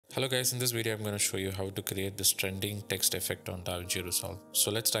Hello guys, in this video I'm going to show you how to create this trending text effect on DaVinci Resolve. So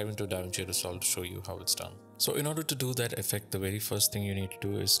let's dive into DaVinci Resolve to show you how it's done. So in order to do that effect, the very first thing you need to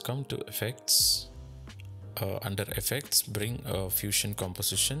do is come to Effects. Under Effects, bring a Fusion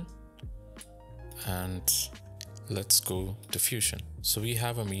composition and let's go to Fusion. So we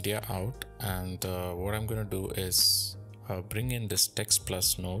have a media out, and what I'm going to do is bring in this text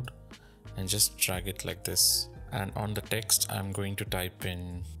plus node and just drag it like this. And on the text, I'm going to type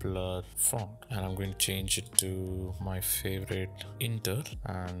in blur font, and I'm going to change it to my favorite Inter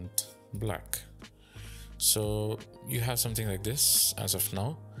and black. So you have something like this as of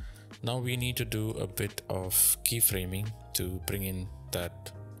now. Now we need to do a bit of keyframing to bring in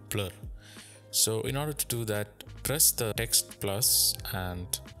that blur. So in order to do that, press the text plus and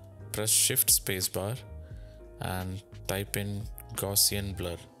press shift spacebar and type in Gaussian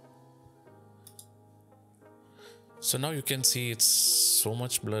blur. So now you can see it's so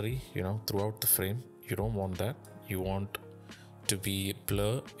much blurry, throughout the frame. You don't want that. You want to be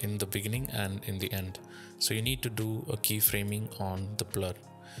blur in the beginning and in the end. So you need to do a keyframing on the blur.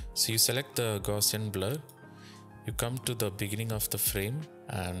 So you select the Gaussian blur, you come to the beginning of the frame,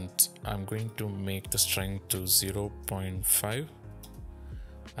 and I'm going to make the strength to 0.5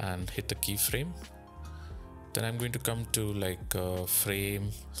 and hit the keyframe. Then I'm going to come to frame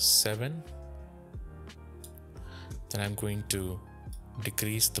 7. Then I'm going to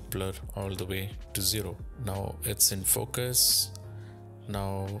decrease the blur all the way to 0. Now it's in focus.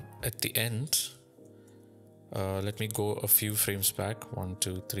 Now at the end, let me go a few frames back. 1,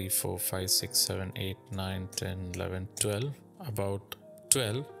 2, 3, 4, 5, 6, 7, 8, 9, 10, 11, 12. About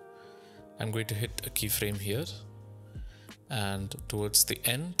 12, I'm going to hit a keyframe here. And towards the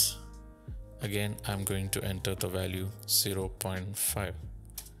end, again, I'm going to enter the value 0.5.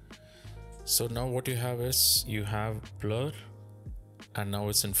 So now what you have is you have blur, and now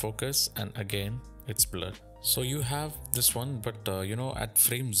it's in focus, and again it's blur. So you have this one, but at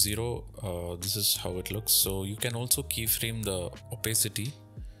frame 0, this is how it looks. So you can also keyframe the opacity.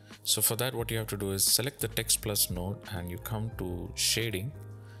 So for that, what you have to do is select the text plus node and you come to shading,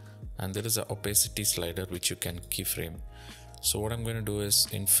 and there is an opacity slider which you can keyframe. So what I'm going to do is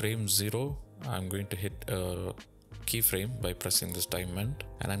in frame 0, I'm going to hit a keyframe by pressing this diamond,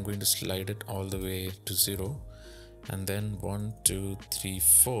 and I'm going to slide it all the way to 0, and then 1, 2, 3,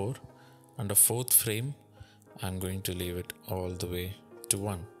 4. Under 4th frame, I'm going to leave it all the way to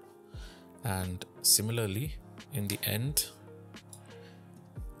 1. And similarly, in the end,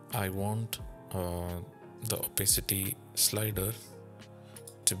 I want the opacity slider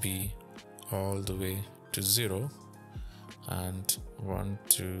to be all the way to 0, and 1,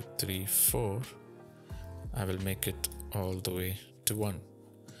 2, 3, 4. I will make it all the way to 1.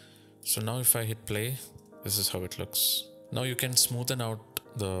 So now if I hit play, this is how it looks. Now you can smoothen out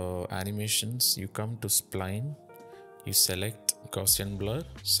the animations. You come to spline, you select Gaussian blur,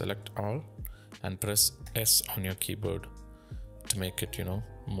 select all, and press S on your keyboard to make it,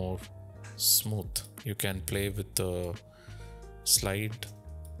 more smooth. You can play with the slide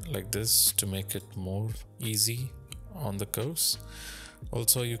like this to make it more easy on the curves.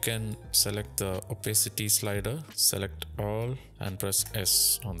 Also, you can select the opacity slider, select all, and press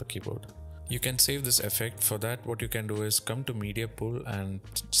S on the keyboard. You can save this effect. For that, what you can do is come to media pool and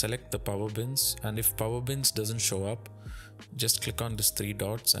select the power bins, and if power bins doesn't show up, just click on these 3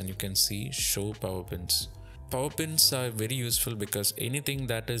 dots and you can see show power bins. Power bins are very useful because anything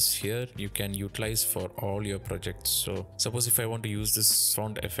that is here you can utilize for all your projects. So suppose if I want to use this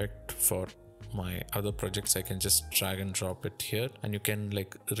font effect for my other projects, I can just drag and drop it here, and you can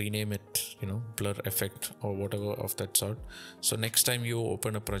rename it, blur effect or whatever of that sort. So next time you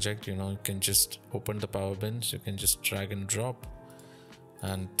open a project, you can just open the power bins, you can just drag and drop,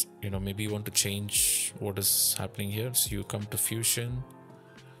 and maybe you want to change what is happening here. So you come to Fusion,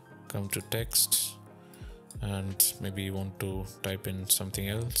 come to text, and maybe you want to type in something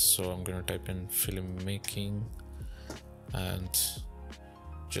else. So I'm going to type in filmmaking, and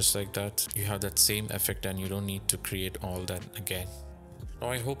just like that, you have that same effect and you don't need to create all that again. Now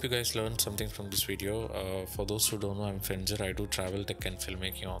I hope you guys learned something from this video. For those who don't know, I'm Fenzer. I do travel, tech and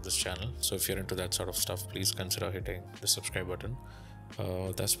filmmaking on this channel. So if you're into that sort of stuff, please consider hitting the subscribe button.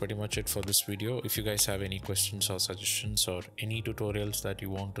 That's pretty much it for this video. If you guys have any questions or suggestions or any tutorials that you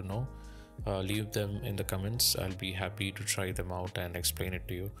want to know, leave them in the comments. I'll be happy to try them out and explain it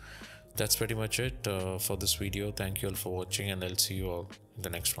to you. That's pretty much it for this video. Thank you all for watching, and I'll see you all in the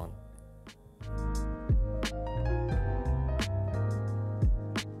next one.